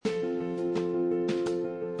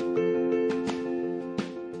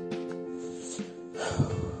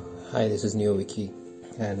Hi, this is NeoWiki,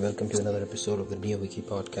 and welcome to another episode of the NeoWiki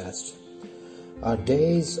podcast. Our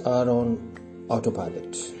days are on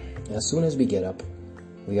autopilot. As soon as we get up,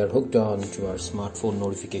 we are hooked on to our smartphone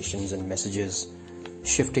notifications and messages,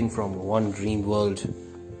 shifting from one dream world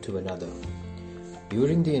to another.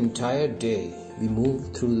 During the entire day, we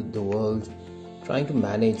move through the world trying to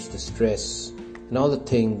manage the stress and all the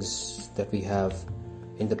things that we have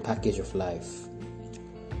in the package of life.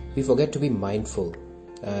 We forget to be mindful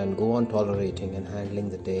and go on tolerating and handling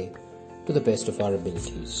the day to the best of our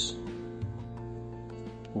abilities.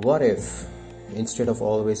 What if, instead of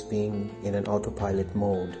always being in an autopilot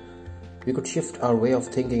mode, we could shift our way of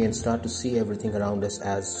thinking and start to see everything around us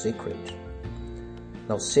as sacred?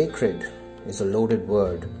 Now, sacred is a loaded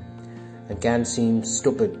word and can seem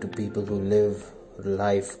stupid to people who live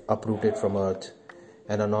life uprooted from earth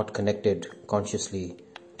and are not connected consciously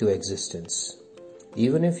to existence.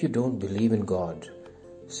 Even if you don't believe in God,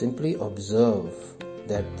 simply observe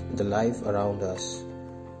that the life around us,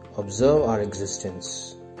 observe our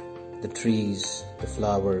existence, the trees, the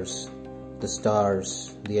flowers, the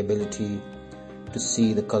stars, the ability to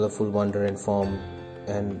see the colorful wonder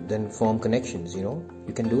and then form connections,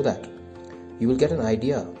 you can do that. You will get an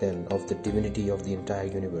idea then of the divinity of the entire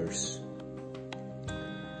universe.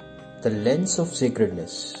 The lens of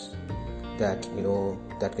sacredness that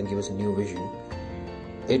can give us a new vision.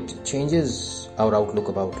 It changes our outlook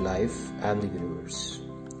about life and the universe.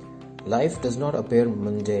 Life does not appear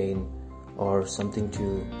mundane or something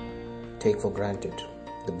to take for granted.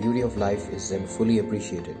 The beauty of life is then fully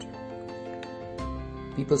appreciated.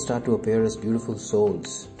 People start to appear as beautiful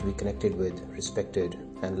souls to be connected with, respected,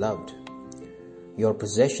 and loved. Your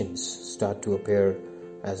possessions start to appear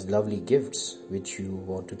as lovely gifts which you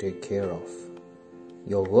want to take care of.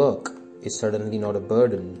 Your work is suddenly not a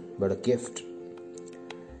burden but a gift.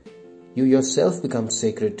 You yourself become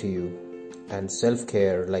sacred to you, and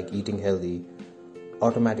self-care, like eating healthy,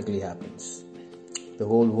 automatically happens. The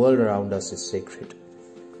whole world around us is sacred,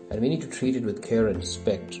 and we need to treat it with care and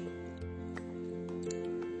respect.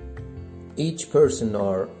 Each person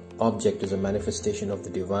or object is a manifestation of the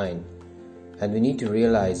divine, and we need to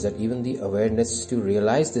realize that even the awareness to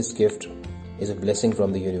realize this gift is a blessing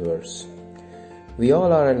from the universe. We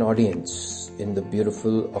all are an audience in the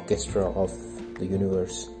beautiful orchestra of the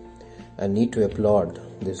universe, and need to applaud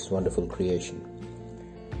this wonderful creation.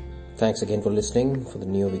 Thanks again for listening for the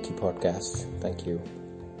NeoWiki podcast. Thank you.